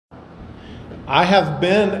I have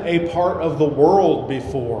been a part of the world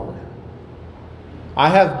before. I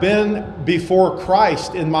have been before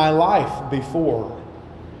Christ in my life before.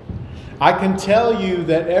 I can tell you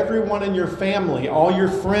that everyone in your family, all your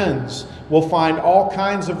friends, will find all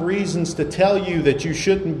kinds of reasons to tell you that you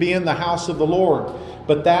shouldn't be in the house of the Lord.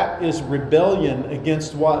 But that is rebellion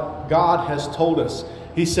against what God has told us.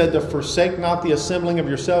 He said to forsake not the assembling of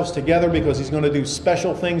yourselves together, because He's going to do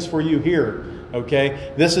special things for you here.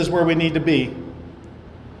 Okay? This is where we need to be.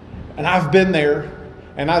 And I've been there.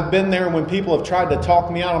 And I've been there when people have tried to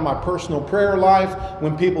talk me out of my personal prayer life,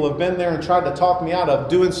 when people have been there and tried to talk me out of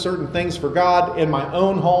doing certain things for God in my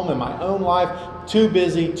own home, in my own life. Too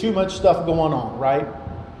busy, too much stuff going on, right?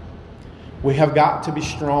 We have got to be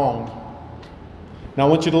strong. Now I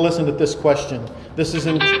want you to listen to this question. This is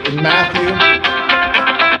in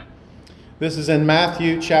Matthew. This is in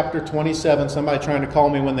Matthew chapter 27. Somebody trying to call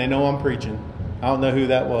me when they know I'm preaching. I don't know who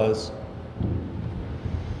that was.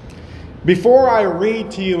 Before I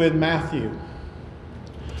read to you in Matthew,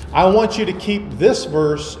 I want you to keep this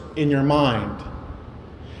verse in your mind.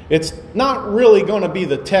 It's not really going to be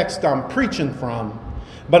the text I'm preaching from,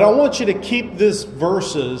 but I want you to keep these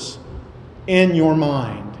verses in your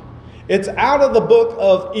mind. It's out of the book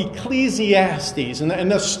of Ecclesiastes,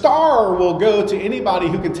 and the star will go to anybody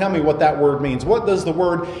who can tell me what that word means. What does the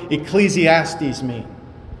word Ecclesiastes mean?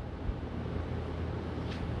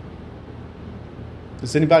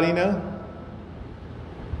 Does anybody know?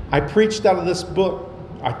 I preached out of this book.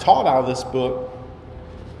 I taught out of this book.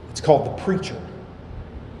 It's called The Preacher.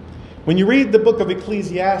 When you read the book of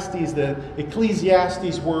Ecclesiastes, the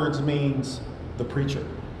Ecclesiastes words means the preacher.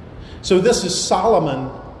 So this is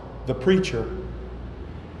Solomon, the preacher.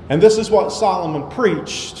 And this is what Solomon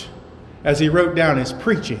preached as he wrote down his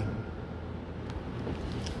preaching.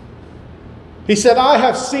 He said, I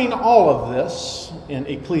have seen all of this in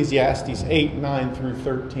Ecclesiastes 8, 9 through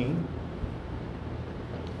 13.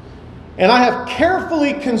 And I have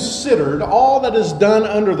carefully considered all that is done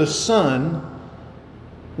under the sun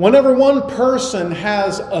whenever one person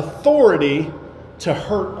has authority to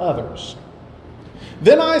hurt others.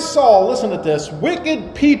 Then I saw, listen to this,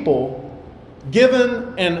 wicked people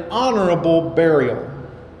given an honorable burial.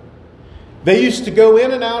 They used to go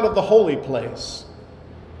in and out of the holy place.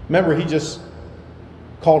 Remember, he just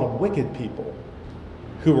called them wicked people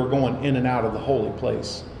who were going in and out of the holy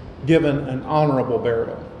place, given an honorable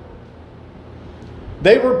burial.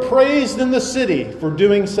 They were praised in the city for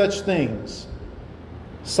doing such things.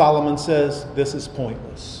 Solomon says this is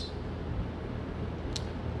pointless.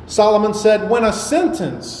 Solomon said, when a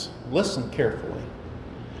sentence, listen carefully,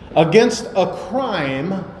 against a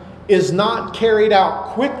crime is not carried out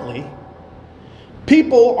quickly,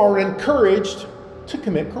 people are encouraged to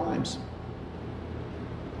commit crimes.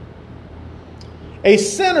 A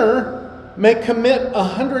sinner may commit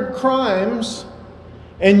 100 crimes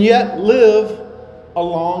and yet live a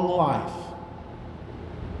long life.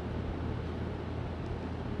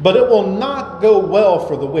 But it will not go well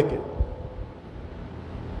for the wicked.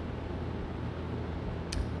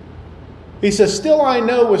 He says, still I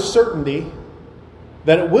know with certainty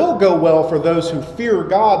that it will go well for those who fear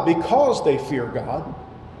God because they fear God.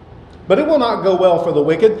 But it will not go well for the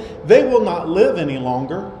wicked. They will not live any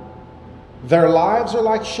longer. Their lives are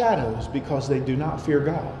like shadows because they do not fear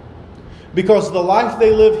God. Because the life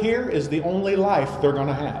they live here is the only life they're going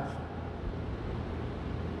to have.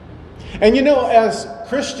 And you know, as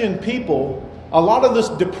Christian people, a lot of this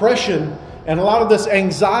depression and a lot of this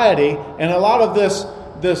anxiety and a lot of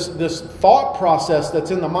this thought process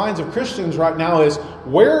that's in the minds of Christians right now is,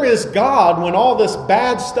 where is God when all this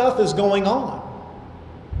bad stuff is going on?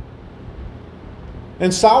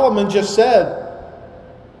 And Solomon just said,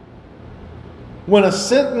 when a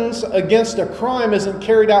sentence against a crime isn't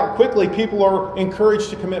carried out quickly, people are encouraged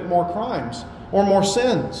to commit more crimes or more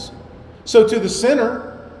sins. So to the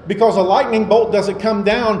sinner, because a lightning bolt doesn't come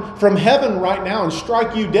down from heaven right now and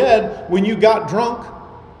strike you dead when you got drunk,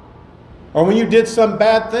 or when you did some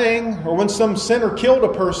bad thing, or when some sinner killed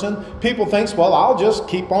a person, people think, well, I'll just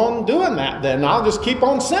keep on doing that then. I'll just keep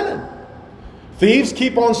on sinning. Thieves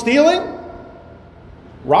keep on stealing.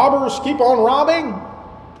 Robbers keep on robbing.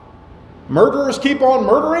 Murderers keep on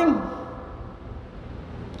murdering.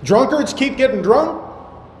 Drunkards keep getting drunk.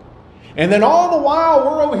 And then all the while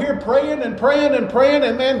we're over here praying and praying and praying,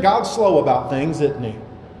 and man, God's slow about things, isn't He?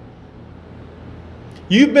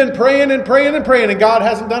 You've been praying and praying and praying, and God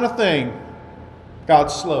hasn't done a thing.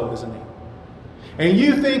 God's slow, isn't He? And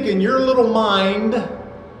you think in your little mind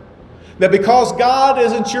that because God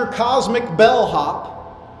isn't your cosmic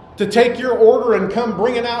bellhop, to take your order and come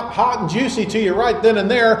bring it out hot and juicy to you right then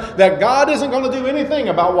and there, that God isn't going to do anything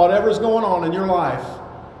about whatever's going on in your life.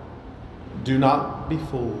 Do not be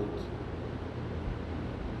fooled.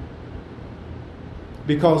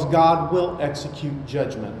 Because God will execute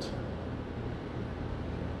judgment.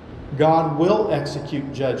 God will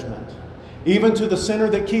execute judgment, even to the sinner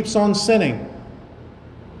that keeps on sinning.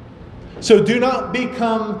 So do not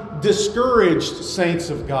become discouraged, saints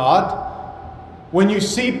of God, when you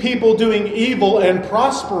see people doing evil and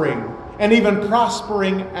prospering, and even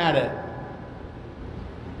prospering at it.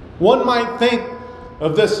 One might think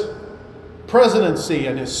of this presidency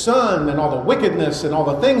and his son and all the wickedness and all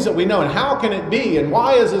the things that we know, and how can it be, and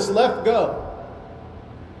why is this left go?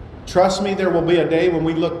 Trust me, there will be a day when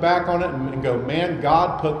we look back on it and go, man,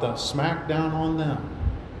 God put the smack down on them.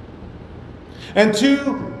 And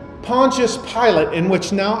to Pontius Pilate, in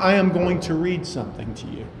which now I am going to read something to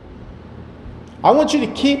you. I want you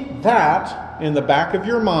to keep that in the back of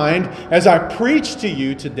your mind as I preach to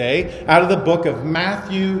you today out of the book of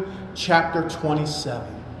Matthew chapter 27.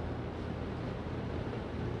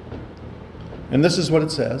 And this is what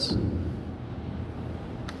it says. I'm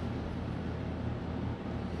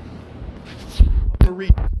going to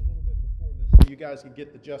read a little bit before this so you guys can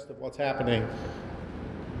get the gist of what's happening.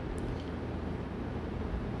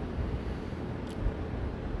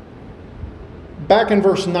 Back in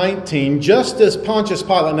verse 19, just as Pontius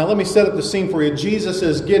Pilate, now let me set up the scene for you. Jesus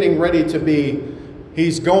is getting ready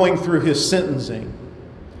he's going through his sentencing.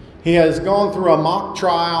 He has gone through a mock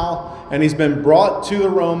trial, and he's been brought to the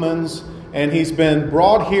Romans, and he's been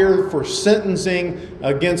brought here for sentencing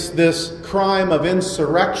against this crime of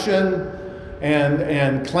insurrection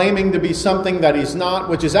and claiming to be something that he's not,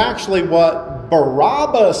 which is actually what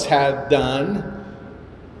Barabbas had done.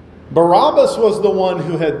 Barabbas was the one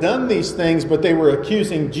who had done these things, but they were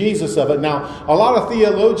accusing Jesus of it. Now, a lot of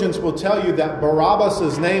theologians will tell you that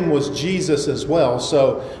Barabbas' name was Jesus as well.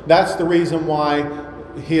 So that's the reason why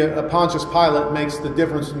Pontius Pilate makes the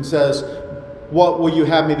difference and says, what will you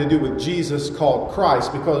have me to do with Jesus called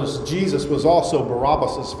Christ? Because Jesus was also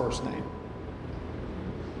Barabbas' first name.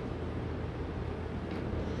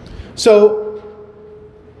 So,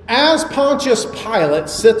 as Pontius Pilate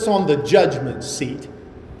sits on the judgment seat,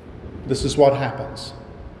 this is what happens.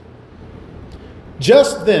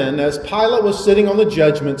 Just then, as Pilate was sitting on the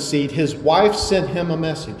judgment seat, his wife sent him a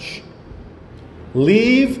message.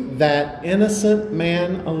 Leave that innocent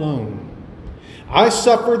man alone. I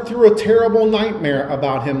suffered through a terrible nightmare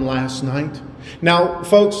about him last night. Now,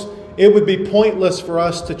 folks, it would be pointless for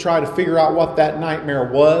us to try to figure out what that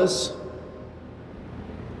nightmare was.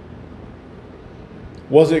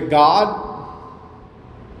 Was it God?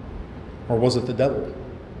 Or was it the devil?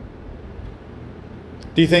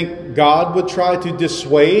 Do you think God would try to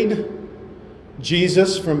dissuade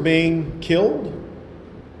Jesus from being killed?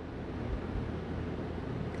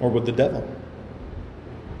 Or would the devil?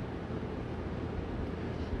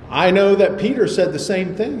 I know that Peter said the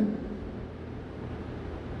same thing.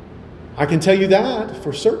 I can tell you that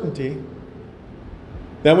for certainty.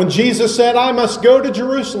 That when Jesus said, I must go to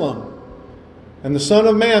Jerusalem, and the Son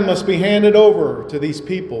of Man must be handed over to these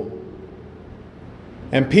people.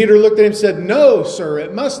 And Peter looked at him and said, no, sir,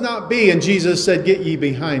 it must not be. And Jesus said, get ye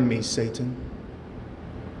behind me, Satan.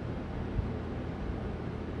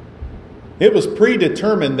 It was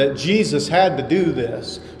predetermined that Jesus had to do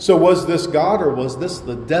this. So was this God or was this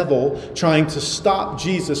the devil trying to stop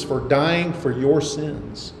Jesus for dying for your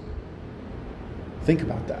sins? Think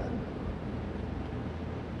about that.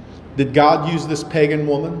 Did God use this pagan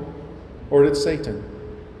woman or did Satan?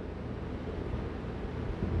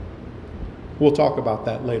 We'll talk about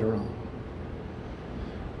that later on.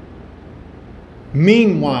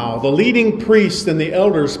 Meanwhile, the leading priests and the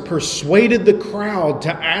elders persuaded the crowd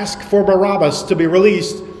to ask for Barabbas to be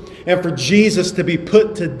released and for Jesus to be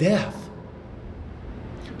put to death.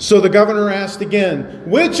 So the governor asked again,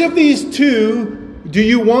 which of these two do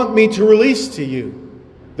you want me to release to you?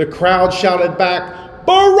 The crowd shouted back,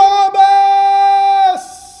 Barabbas!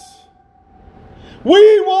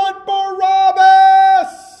 We want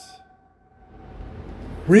Barabbas!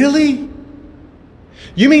 Really?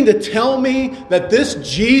 You mean to tell me that this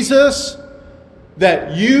Jesus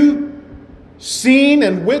that you seen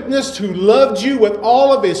and witnessed, who loved you with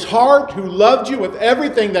all of his heart, who loved you with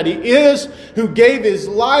everything that he is, who gave his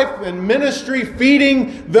life and ministry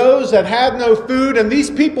feeding those that had no food, and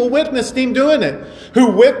these people witnessed him doing it,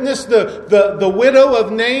 who witnessed the widow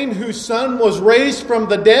of Nain whose son was raised from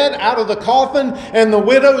the dead out of the coffin, and the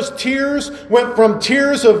widow's tears went from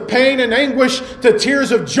tears of pain and anguish to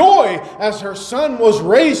tears of joy as her son was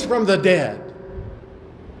raised from the dead.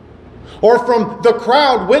 Or from the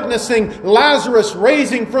crowd witnessing Lazarus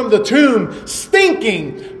raising from the tomb,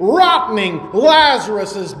 stinking, rotting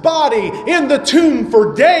Lazarus' body in the tomb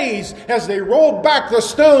for days as they rolled back the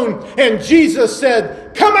stone. And Jesus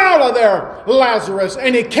said, "Come out of there, Lazarus."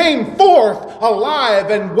 And he came forth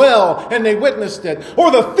alive and well, and they witnessed it.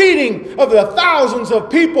 Or the feeding of the thousands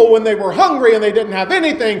of people when they were hungry and they didn't have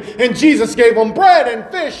anything. And Jesus gave them bread and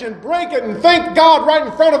fish and break it and thank God right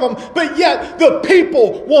in front of them. But yet the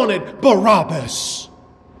people wanted Barabbas.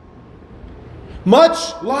 Much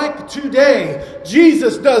like today,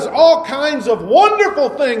 Jesus does all kinds of wonderful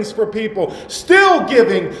things for people. Still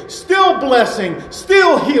giving, still blessing,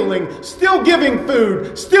 still healing, still giving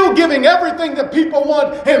food, still giving everything that people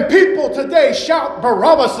want. And people today shout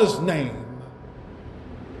Barabbas' name.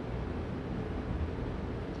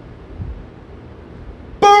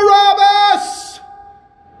 Barabbas!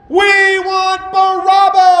 We want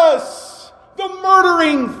Barabbas! The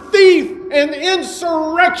murdering thief and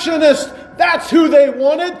insurrectionist. That's who they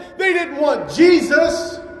wanted. They didn't want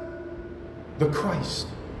Jesus, the Christ.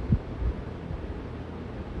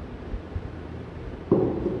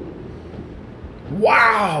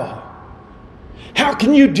 Wow! How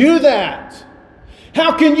can you do that?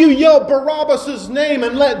 How can you yell Barabbas' name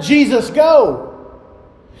and let Jesus go?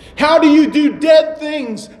 How do you do dead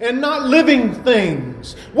things and not living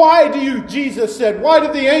things? Why do you, Jesus said, why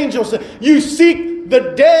did the angel say, you seek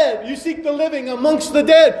the dead, you seek the living amongst the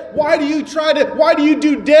dead? Why do you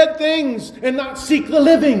do dead things and not seek the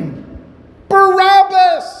living?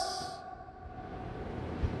 Barabbas!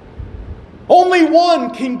 Only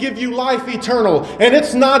one can give you life eternal, and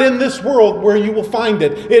it's not in this world where you will find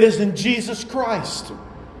it. It is in Jesus Christ.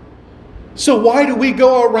 So why do we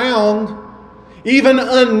go around even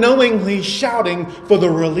unknowingly shouting for the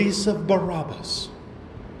release of Barabbas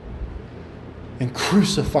and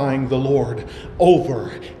crucifying the Lord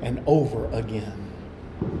over and over again?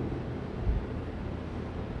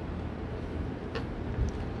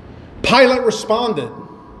 Pilate responded,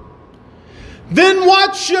 "Then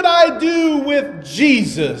what should I do with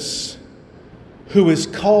Jesus, who is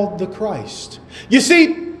called the Christ?" You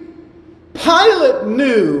see, Pilate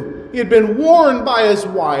knew, he had been warned by his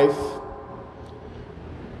wife,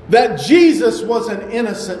 that Jesus was an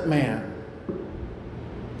innocent man.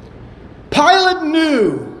 Pilate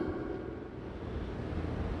knew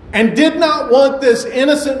and did not want this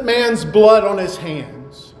innocent man's blood on his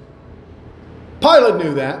hands. Pilate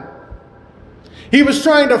knew that. He was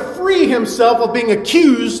trying to free himself of being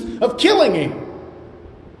accused of killing him.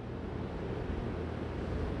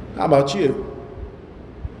 How about you?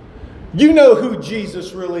 You know who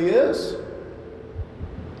Jesus really is.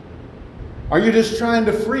 Are you just trying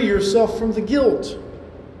to free yourself from the guilt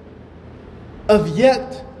of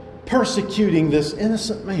yet persecuting this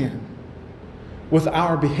innocent man with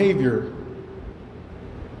our behavior?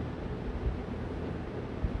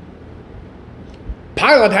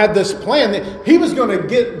 Pilate had this plan that he was going to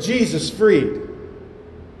get Jesus freed.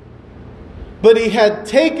 But he had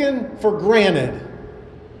taken for granted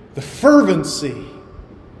the fervency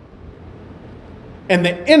and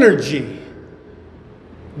the energy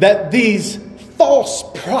that these false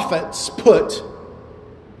prophets put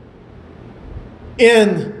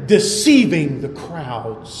in deceiving the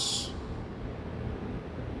crowds.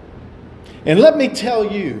 And let me tell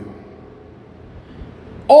you,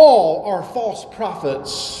 all are false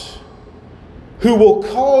prophets who will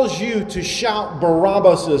cause you to shout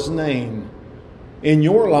Barabbas' name in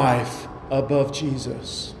your life above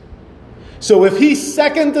Jesus. So if he's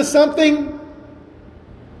second to something,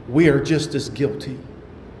 we are just as guilty.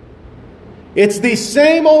 It's these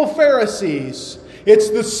same old Pharisees. It's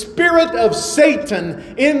the spirit of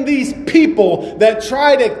Satan in these people that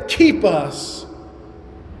try to keep us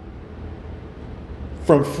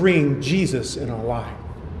from freeing Jesus in our life.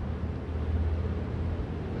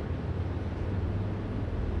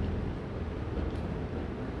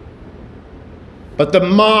 But the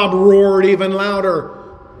mob roared even louder.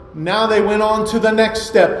 Now they went on to the next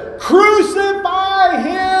step. Crucify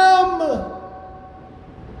him!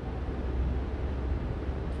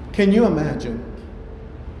 Can you imagine?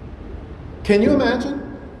 Can you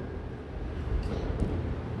imagine?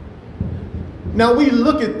 Now we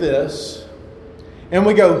look at this and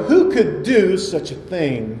we go, who could do such a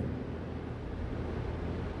thing?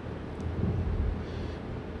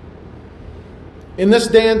 In this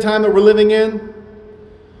day and time that we're living in,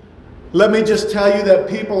 let me just tell you that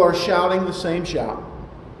people are shouting the same shout.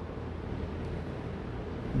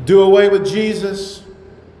 Do away with Jesus.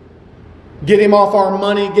 Get him off our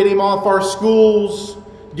money. Get him off our schools.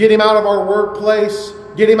 Get him out of our workplace.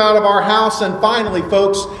 Get him out of our house. And finally,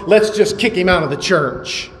 folks, let's just kick him out of the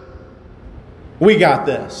church. We got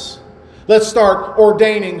this. Let's start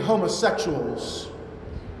ordaining homosexuals.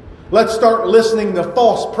 Let's start listening to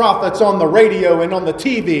false prophets on the radio and on the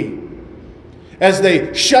TV as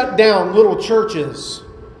they shut down little churches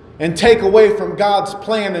and take away from God's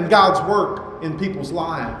plan and God's work in people's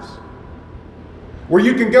lives. Where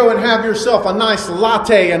you can go and have yourself a nice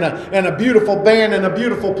latte and a beautiful band and a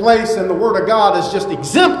beautiful place, and the Word of God is just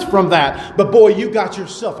exempt from that. But boy, you got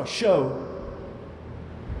yourself a show.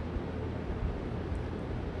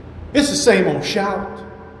 It's the same old shout.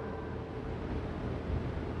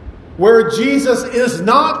 Where Jesus is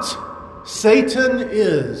not, Satan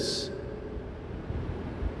is.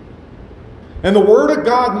 And the Word of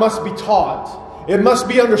God must be taught. It must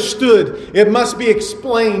be understood. It must be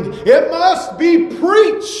explained. It must be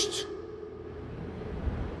preached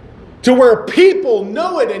to where people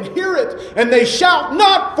know it and hear it, and they shout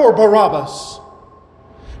not for Barabbas.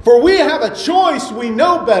 For we have a choice. We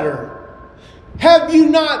know better. Have you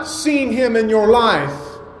not seen Him in your life?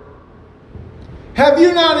 Have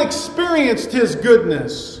you not experienced His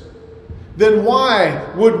goodness? Then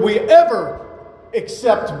why would we ever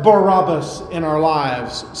accept Barabbas in our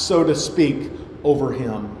lives, so to speak, over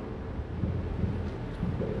Him?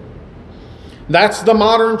 That's the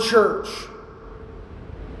modern church,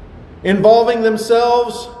 involving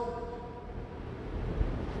themselves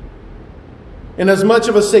in as much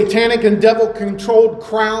of a satanic and devil-controlled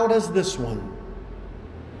crowd as this one.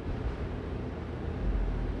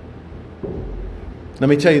 Let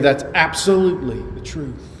me tell you, that's absolutely the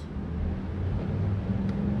truth.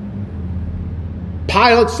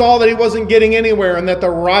 Pilate saw that he wasn't getting anywhere and that the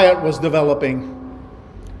riot was developing.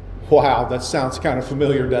 Wow, that sounds kind of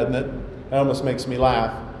familiar, doesn't it? That almost makes me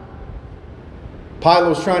laugh. Pilate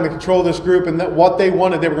was trying to control this group, and that what they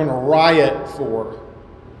wanted, they were going to riot for.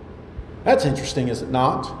 That's interesting, is it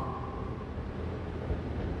not?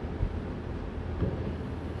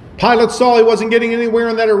 Pilate saw he wasn't getting anywhere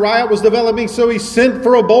and that a riot was developing, so he sent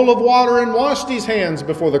for a bowl of water and washed his hands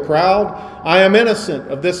before the crowd. I am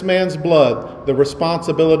innocent of this man's blood. The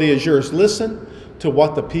responsibility is yours. Listen to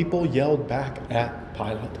what the people yelled back at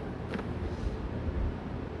Pilate.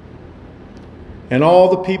 And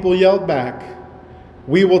all the people yelled back,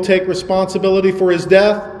 we will take responsibility for his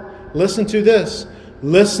death. Listen to this.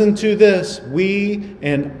 Listen to this. We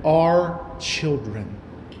and our children.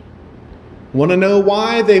 Want to know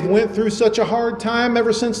why they've went through such a hard time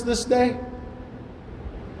ever since this day?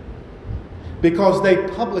 Because they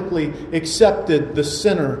publicly accepted the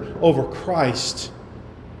sinner over Christ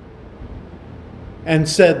and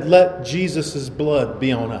said, let Jesus' blood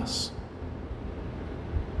be on us.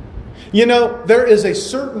 You know, there is a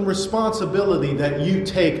certain responsibility that you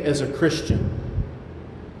take as a Christian.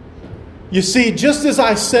 You see, just as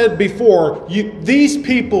I said before, these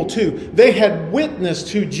people too, they had witnessed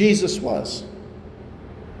who Jesus was.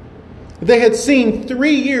 They had seen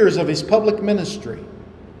 3 years of His public ministry.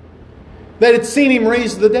 They had seen Him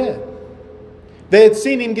raise the dead. They had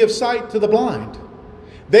seen Him give sight to the blind.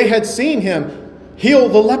 They had seen Him heal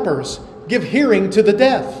the lepers, give hearing to the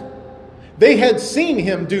deaf. They had seen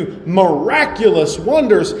Him do miraculous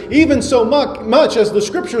wonders, even so much as the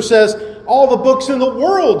Scripture says, all the books in the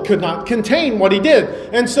world could not contain what He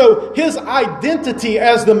did. And so His identity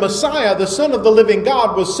as the Messiah, the Son of the living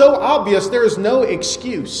God, was so obvious there is no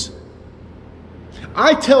excuse.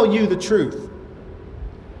 I tell you the truth,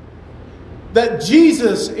 that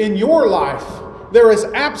Jesus in your life, there is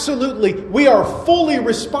absolutely, we are fully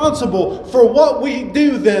responsible for what we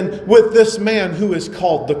do then with this man who is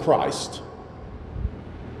called the Christ.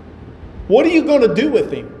 What are you going to do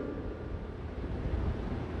with Him?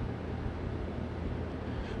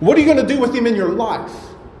 What are you going to do with Him in your life?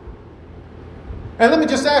 And let me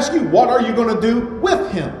just ask you, what are you going to do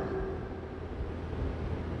with Him?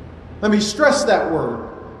 Let me stress that word,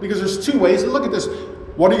 because there's two ways to look at this.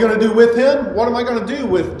 What are you going to do with Him? What am I going to do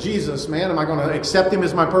with Jesus, man? Am I going to accept Him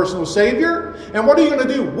as my personal Savior? And what are you going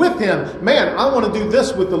to do with Him? Man, I want to do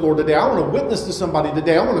this with the Lord today. I want to witness to somebody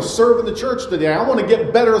today. I want to serve in the church today. I want to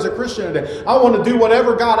get better as a Christian today. I want to do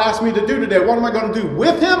whatever God asked me to do today. What am I going to do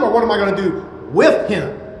with Him, or what am I going to do with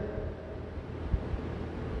Him?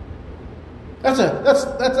 That's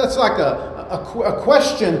like a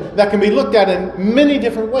question that can be looked at in many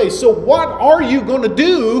different ways. So what are you going to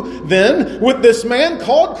do then with this man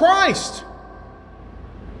called Christ?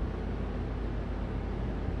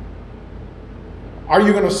 Are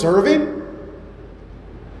you going to serve Him?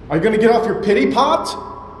 Are you going to get off your pity pot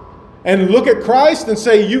and look at Christ and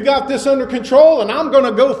say, you got this under control, and I'm going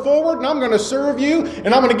to go forward and I'm going to serve you, and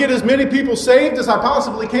I'm going to get as many people saved as I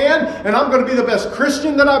possibly can, and I'm going to be the best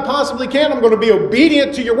Christian that I possibly can. I'm going to be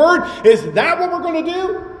obedient to your word. Is that what we're going to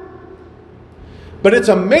do? But it's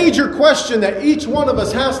a major question that each one of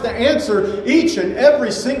us has to answer each and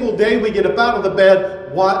every single day we get up out of the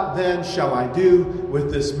bed. What then shall I do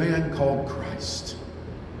with this man called Christ?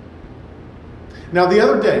 Now, the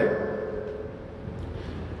other day,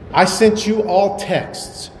 I sent you all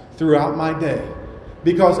texts throughout my day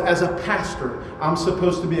because as a pastor, I'm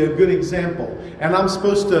supposed to be a good example and I'm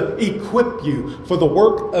supposed to equip you for the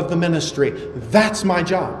work of the ministry. That's my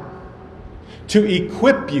job. To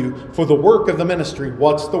equip you for the work of the ministry.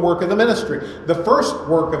 What's the work of the ministry? The first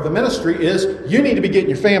work of the ministry is you need to be getting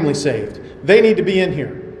your family saved. They need to be in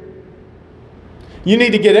here. You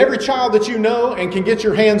need to get every child that you know and can get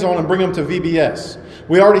your hands on and bring them to VBS.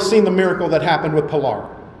 We already seen the miracle that happened with Pilar.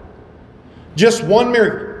 Just one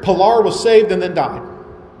miracle. Pilar was saved and then died.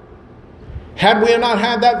 Had we not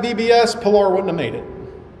had that VBS, Pilar wouldn't have made it.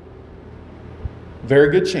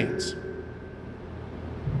 Very good chance.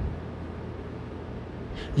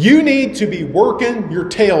 You need to be working your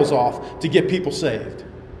tails off to get people saved.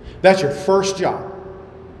 That's your first job.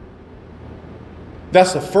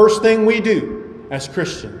 That's the first thing we do as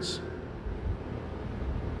Christians.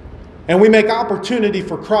 And we make opportunity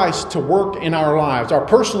for Christ to work in our lives, our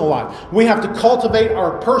personal life. We have to cultivate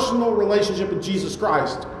our personal relationship with Jesus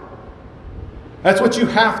Christ. That's what you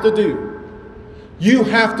have to do. You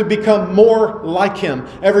have to become more like Him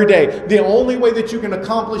every day. The only way that you can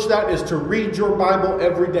accomplish that is to read your Bible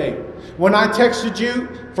every day. When I texted you,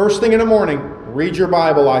 first thing in the morning, read your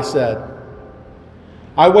Bible, I said.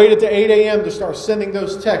 I waited to 8 a.m. to start sending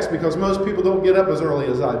those texts because most people don't get up as early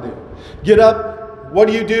as I do. Get up, what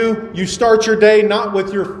do? You start your day not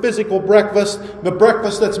with your physical breakfast. The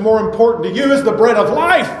breakfast that's more important to you is the bread of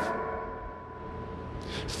life.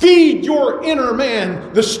 Feed your inner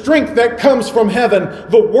man the strength that comes from heaven,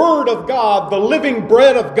 the Word of God, the living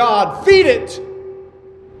bread of God. Feed it.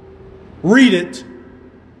 Read it.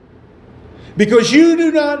 Because you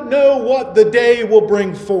do not know what the day will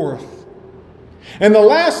bring forth. And the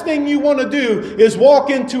last thing you want to do is walk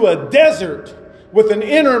into a desert with an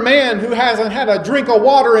inner man who hasn't had a drink of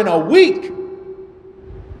water in a week.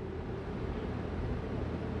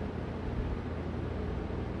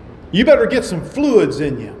 You better get some fluids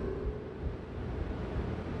in you.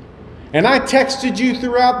 And I texted you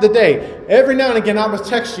throughout the day. Every now and again I would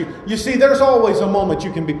text you. You see, there's always a moment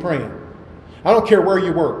you can be praying. I don't care where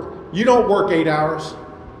you work. You don't work 8 hours.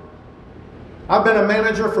 I've been a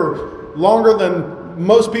manager for longer than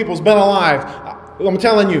most people's been alive. I'm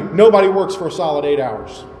telling you, nobody works for a solid 8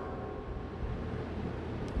 hours.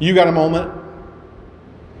 You got a moment.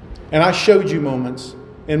 And I showed you moments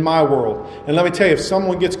in my world. And let me tell you, if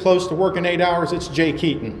someone gets close to working 8 hours, it's Jay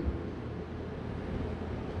Keaton.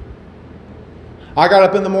 I got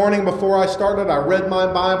up in the morning before I started. I read my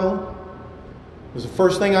Bible. It was the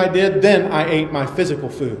first thing I did. Then I ate my physical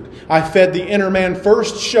food. I fed the inner man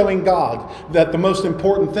first, showing God that the most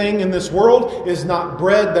important thing in this world is not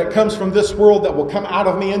bread that comes from this world that will come out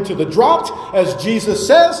of me into the drought, as Jesus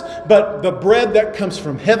says, but the bread that comes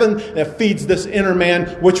from heaven that feeds this inner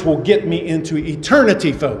man, which will get me into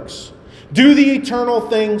eternity, folks. Do the eternal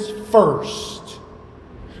things first.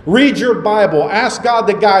 Read your Bible. Ask God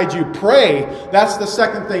to guide you. Pray. That's the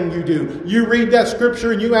second thing you do. You read that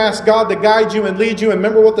scripture and you ask God to guide you and lead you. And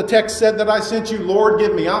remember what the text said that I sent you? Lord,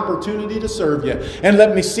 give me opportunity to serve you. And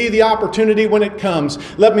let me see the opportunity when it comes.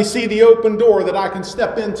 Let me see the open door that I can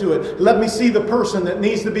step into it. Let me see the person that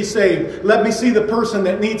needs to be saved. Let me see the person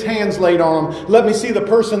that needs hands laid on them. Let me see the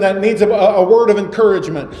person that needs a word of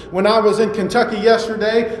encouragement. When I was in Kentucky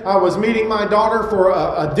yesterday, I was meeting my daughter for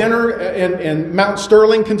a dinner in Mount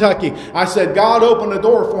Sterling, Kentucky. I said, God, open a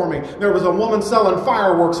door for me. There was a woman selling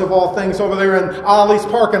fireworks of all things over there in Ollie's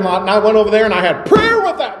parking lot. And I went over there and I had prayer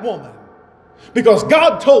with that woman because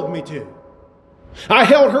God told me to. I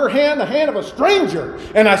held her hand, the hand of a stranger.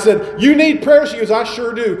 And I said, you need prayer? She goes, I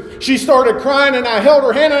sure do. She started crying and I held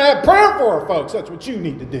her hand and I had prayer for her, folks. That's what you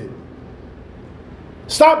need to do.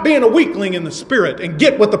 Stop being a weakling in the spirit and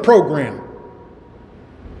get with the program.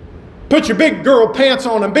 Put your big girl pants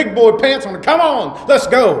on and big boy pants on. Come on, let's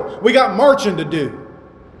go. We got marching to do.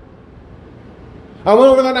 I went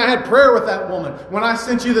over there and I had prayer with that woman. When I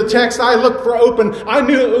sent you the text, I looked for open. I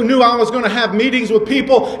knew I was going to have meetings with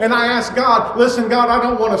people. And I asked God, listen, God, I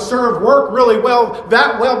don't want to serve work really well, but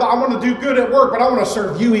I want to do good at work, but I want to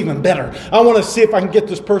serve you even better. I want to see if I can get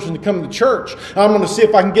this person to come to church. I want to see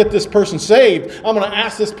if I can get this person saved. I'm going to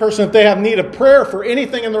ask this person if they have need of prayer for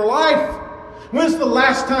anything in their life. When's the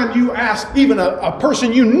last time you asked even a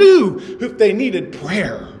person you knew if they needed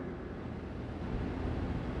prayer?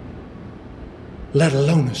 Let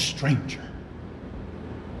alone a stranger.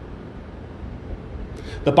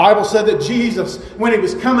 The Bible said that Jesus, when he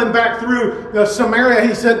was coming back through Samaria,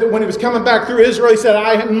 he said that when he was coming back through Israel, he said,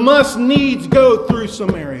 I must needs go through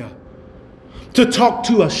Samaria to talk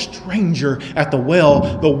to a stranger at the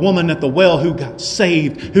well, the woman at the well who got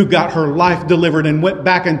saved, who got her life delivered and went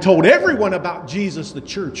back and told everyone about Jesus. The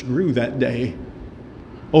church grew that day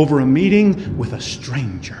over a meeting with a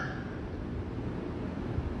stranger.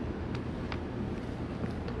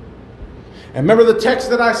 And remember the text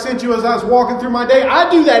that I sent you as I was walking through my day? I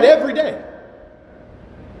do that every day.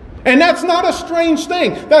 And that's not a strange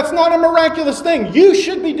thing. That's not a miraculous thing. You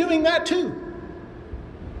should be doing that too.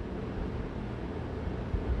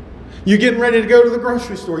 You're getting ready to go to the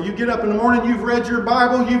grocery store. You get up in the morning, you've read your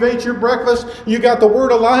Bible, you've ate your breakfast, you got the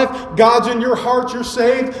Word of life, God's in your heart, you're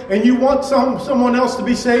saved, and you want someone else to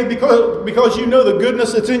be saved because you know the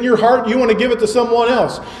goodness that's in your heart, you want to give it to someone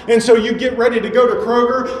else. And so you get ready to go to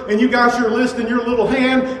Kroger, and you got your list in your little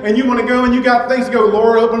hand, and you want to go and you got things to go,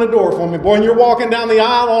 Lord, open the door for me. Boy, and you're walking down the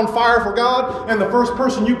aisle on fire for God, and the first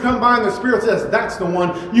person you come by and the Spirit says, that's the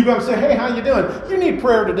one. You go and say, hey, how you doing? You need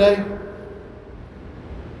prayer today.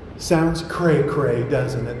 Sounds cray-cray,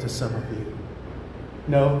 doesn't it, to some of you?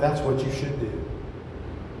 No, that's what you should do.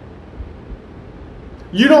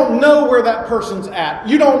 You don't know where that person's at.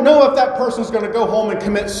 You don't know if that person's going to go home and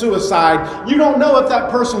commit suicide. You don't know if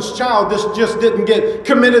that person's child just didn't get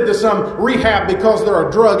committed to some rehab because they're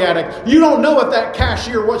a drug addict. You don't know if that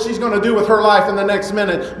cashier, what she's going to do with her life in the next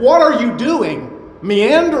minute. What are you doing?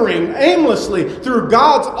 Meandering aimlessly through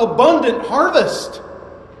God's abundant harvest.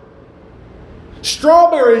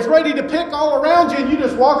 Strawberries ready to pick all around you, and you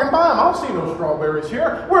just walking by them. I don't see no strawberries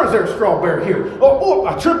here. Where's there a strawberry here? Oh,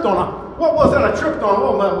 I tripped on a... What was that I tripped on?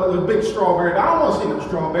 Oh, that was a big strawberry. I don't want to see no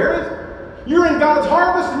strawberries. You're in God's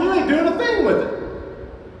harvest, and you ain't doing a thing with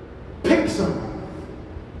it. Pick some.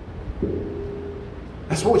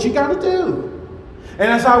 That's what you got to do. And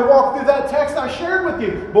as I walked through that text, I shared with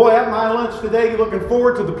you, boy, at my lunch today, looking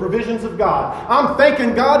forward to the provisions of God. I'm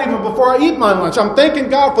thanking God even before I eat my lunch. I'm thanking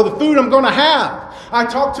God for the food I'm going to have. I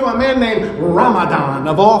talked to a man named Ramadan,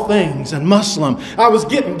 of all things, and Muslim. I was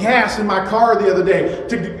getting gas in my car the other day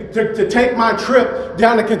to take my trip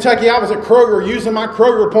down to Kentucky. I was at Kroger using my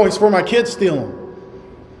Kroger points for my kids stealing.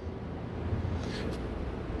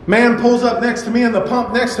 Man pulls up next to me in the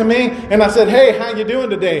pump next to me, and I said, hey, how you doing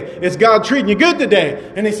today? Is God treating you good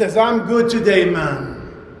today? And he says, I'm good today,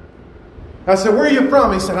 man. I said, where are you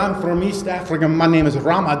from? He said, I'm from East Africa. My name is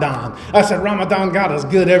Ramadan. I said, Ramadan, God is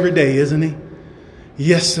good every day, isn't he?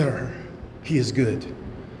 Yes, sir. He is good.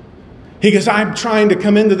 He goes, I'm trying to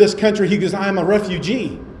come into this country. He goes, I'm a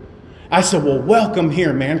refugee. I said, well, welcome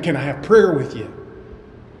here, man. Can I have prayer with you?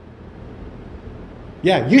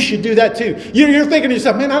 Yeah, you should do that too. You're thinking to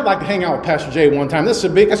yourself, man, I'd like to hang out with Pastor Jay one time. This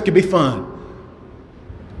could be fun.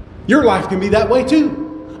 Your life can be that way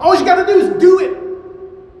too. All you got to do is do it.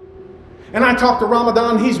 And I talked to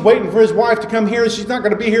Ramadan. He's waiting for his wife to come here. She's not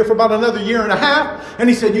going to be here for about another year and a half. And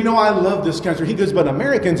he said, you know, I love this country. He goes, but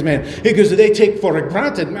Americans, man, he goes, they take for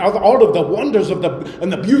granted all of the wonders of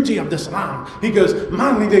and the beauty of Islam. He goes,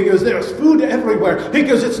 man, he goes, there's food everywhere. He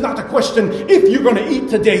goes, it's not a question if you're going to eat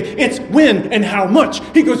today. It's when and how much.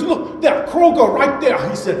 He goes, look, there, Kroger right there.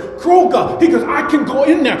 He said, Kroger. He goes, I can go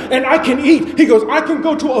in there and I can eat. He goes, I can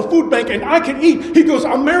go to a food bank and I can eat. He goes,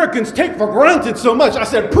 Americans take for granted so much. I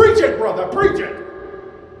said, preach it, brother. Preach it.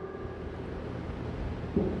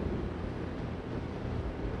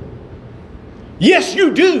 Yes,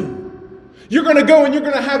 you do. You're going to go and you're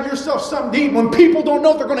going to have yourself something to eat when people don't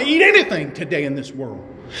know if they're going to eat anything today in this world.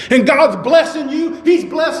 And God's blessing you. He's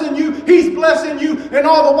blessing you. He's blessing you. And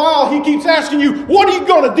all the while He keeps asking you, what are you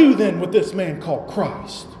going to do then with this man called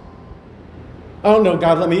Christ? I don't know,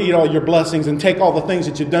 God, let me eat all your blessings and take all the things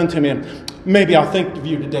that you've done to me. And maybe I'll think of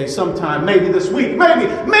you today sometime. Maybe this week.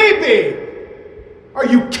 Maybe. Are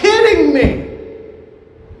you kidding me?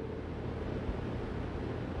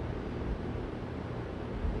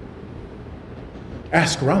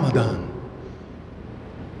 Ask Ramadan.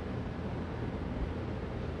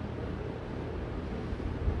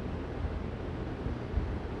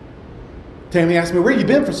 Tammy asked me, where you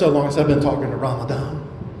been for so long? I said, I've been talking to Ramadan.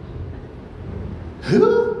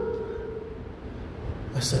 Who?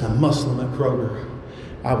 I said, a Muslim at Kroger.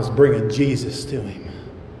 I was bringing Jesus to him.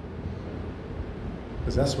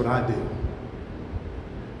 Because that's what I do.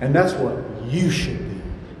 And that's what you should do.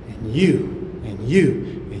 And you, and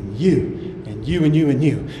you, and you, and you, and you, and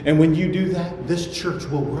you. And when you do that, this church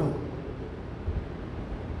will grow.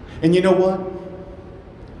 And you know what?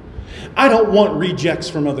 I don't want rejects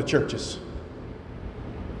from other churches.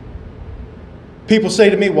 People say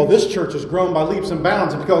to me, well, this church has grown by leaps and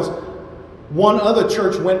bounds because one other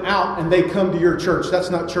church went out and they come to your church. That's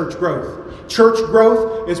not church growth. Church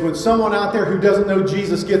growth is when someone out there who doesn't know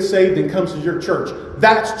Jesus gets saved and comes to your church.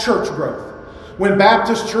 That's church growth. When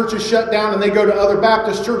Baptist churches shut down and they go to other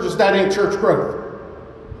Baptist churches, that ain't church growth.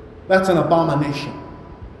 That's an abomination.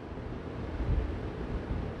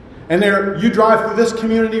 And there, you drive through this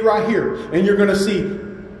community right here, and you're going to see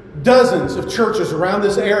dozens of churches around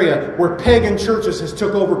this area where pagan churches has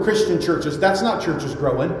took over Christian churches. That's not churches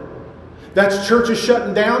growing. That's churches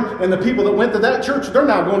shutting down, and the people that went to that church, they're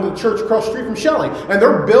now going to the church across the street from Shelley. And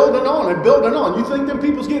they're building on and building on. You think them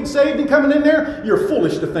people's getting saved and coming in there? You're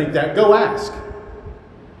foolish to think that. Go ask.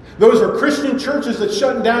 Those are Christian churches that's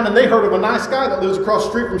shutting down, and they heard of a nice guy that lives across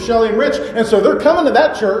the street from Shelley and Rich, and so they're coming to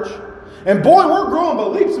that church. And boy, we're growing by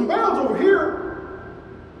leaps and bounds over here.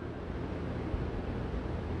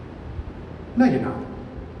 No, you're not.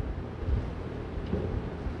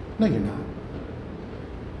 No, you're not.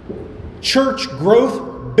 Church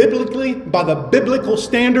growth, biblically, by the biblical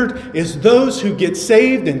standard, is those who get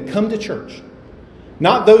saved and come to church.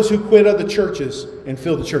 Not those who quit other churches and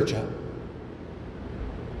fill the church up.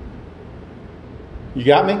 You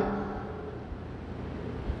got me?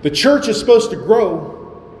 The church is supposed to grow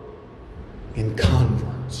in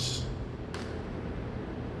converts.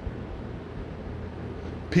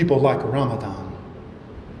 People like Ramadan.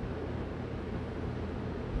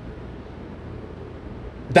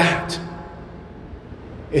 That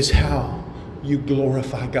is how you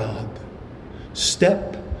glorify God.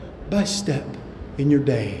 Step by step in your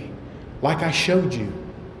day. Like I showed you.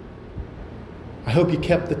 I hope you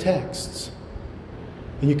kept the texts.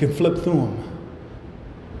 And you can flip through them.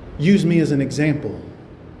 Use me as an example.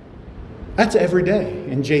 That's every day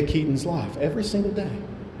in Jay Keaton's life. Every single day.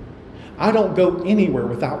 I don't go anywhere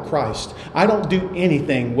without Christ. I don't do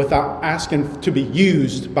anything without asking to be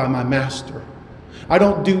used by my master. I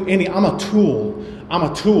don't do any. I'm a tool. I'm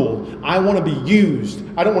a tool. I want to be used.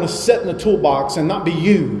 I don't want to sit in the toolbox and not be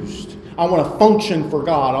used. I want to function for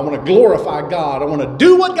God. I want to glorify God. I want to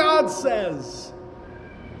do what God says.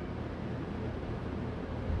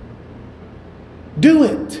 Do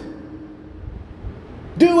it.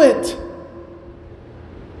 Do it.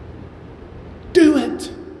 Do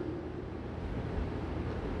it.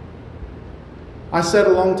 I said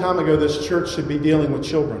a long time ago this church should be dealing with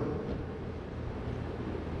children.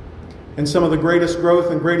 And some of the greatest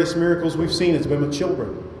growth and greatest miracles we've seen has been with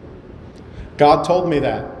children. God told me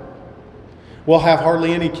that. We'll have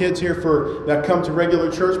hardly any kids here that come to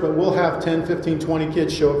regular church, but we'll have 10, 15, 20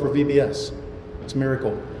 kids show up for VBS. It's a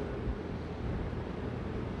miracle.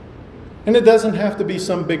 And it doesn't have to be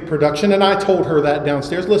some big production. And I told her that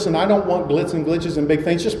downstairs. Listen, I don't want glitz and glitches and big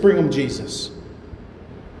things. Just bring them Jesus.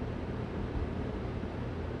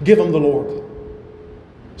 Give them the Lord.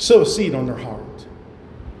 Sow a seed on their heart.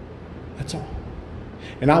 That's all.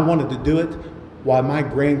 And I wanted to do it while my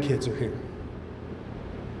grandkids are here.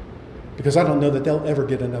 Because I don't know that they'll ever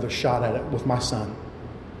get another shot at it with my son.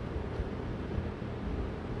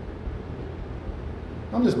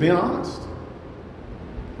 I'm just being honest.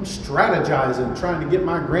 I'm strategizing, trying to get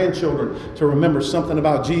my grandchildren to remember something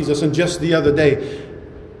about Jesus. And just the other day,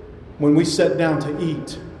 when we sat down to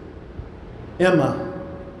eat, Emma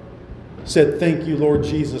said, "Thank you, Lord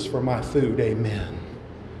Jesus, for my food. Amen.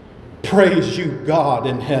 Praise you, God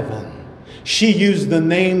in heaven." She used the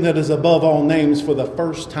name that is above all names for the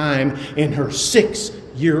first time in her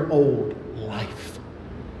 6-year-old life.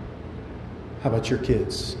 How about your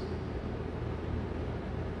kids?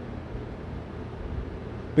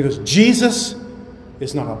 Because Jesus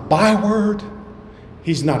is not a byword.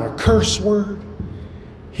 He's not a curse word.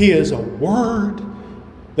 He is a word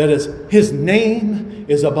that is, His name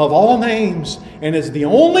is above all names and is the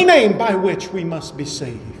only name by which we must be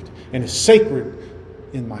saved and is sacred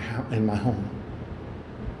in my home.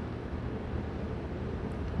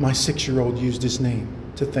 My 6-year-old used His name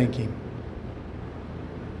to thank Him.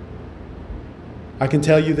 I can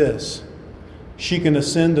tell you this. She can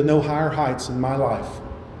ascend to no higher heights in my life.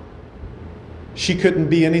 She couldn't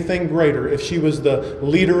be anything greater if she was the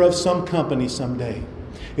leader of some company someday.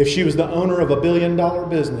 If she was the owner of $1 billion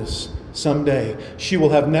business someday. She will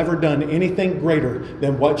have never done anything greater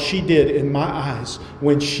than what she did in my eyes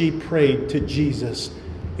when she prayed to Jesus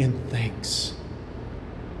in thanks.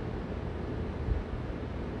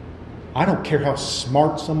 I don't care how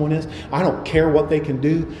smart someone is. I don't care what they can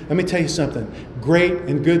do. Let me tell you something. Great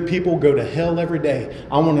and good people go to hell every day.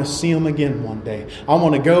 I want to see them again one day. I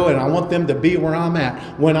want to go and I want them to be where I'm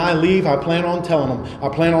at. When I leave, I plan on telling them. I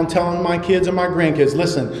plan on telling my kids and my grandkids,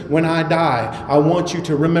 listen, when I die, I want you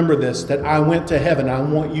to remember this, that I went to heaven. I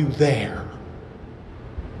want you there.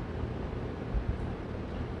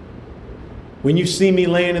 When you see me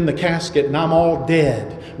laying in the casket and I'm all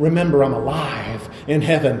dead, remember I'm alive in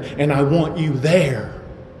heaven and I want you there.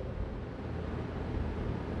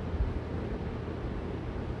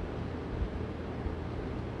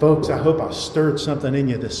 Folks, I hope I stirred something in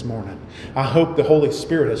you this morning. I hope the Holy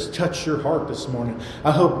Spirit has touched your heart this morning. I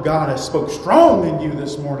hope God has spoke strong in you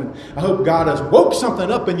this morning. I hope God has woke something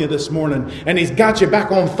up in you this morning and He's got you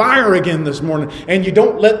back on fire again this morning. And you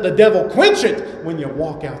don't let the devil quench it when you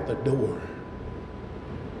walk out the door.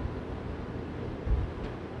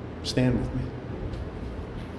 Stand with me.